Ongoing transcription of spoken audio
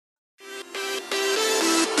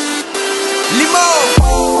limo.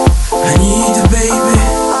 I need you, baby,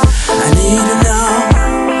 I need you now.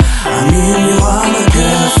 I mean, you are my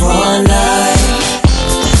girl for life.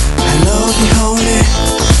 I love you wholly,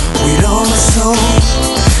 with all my soul,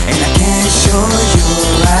 and I can't show you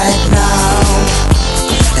right now.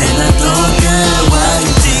 And I don't care what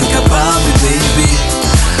you think about me, baby,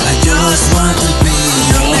 I just want to be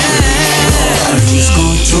your man. I lose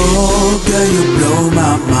control, girl, you blow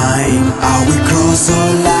my mind. I will cross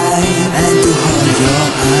all line and to hold your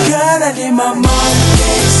hand. Girl, I need my money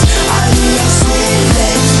case, I need your sweet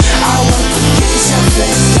legs. I want to kiss your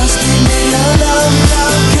face, just give me your love,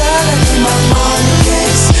 love. Girl, I need my money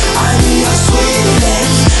case, I need your sweet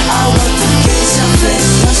legs. I want to kiss your face,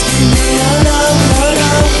 just give me your love,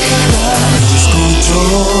 love, love. I lose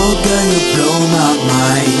control, girl, you blow my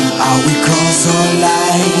mind. I will cross all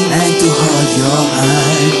line and to hold your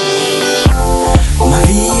hand. Ma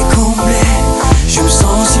vie est complète, je me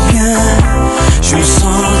sens si bien, je me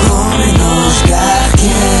sens comme un ange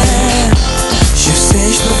gardien. Je sais,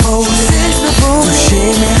 je peux voler, toucher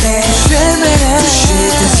mes rêves, toucher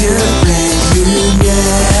tes yeux pleins de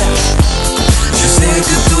lumière. Je sais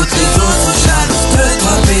que toutes les autres sont jalouses de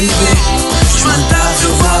toi, baby. Je m'entends, je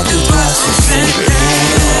vois que toi c'est sincère.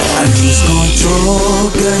 I lose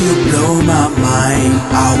control, girl, you blow my mind.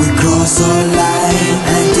 I will cross all line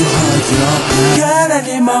and to hold your hand. Girl, I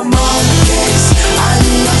need my money case, I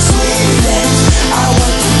need your sweet legs. I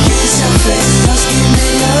want to kiss your face,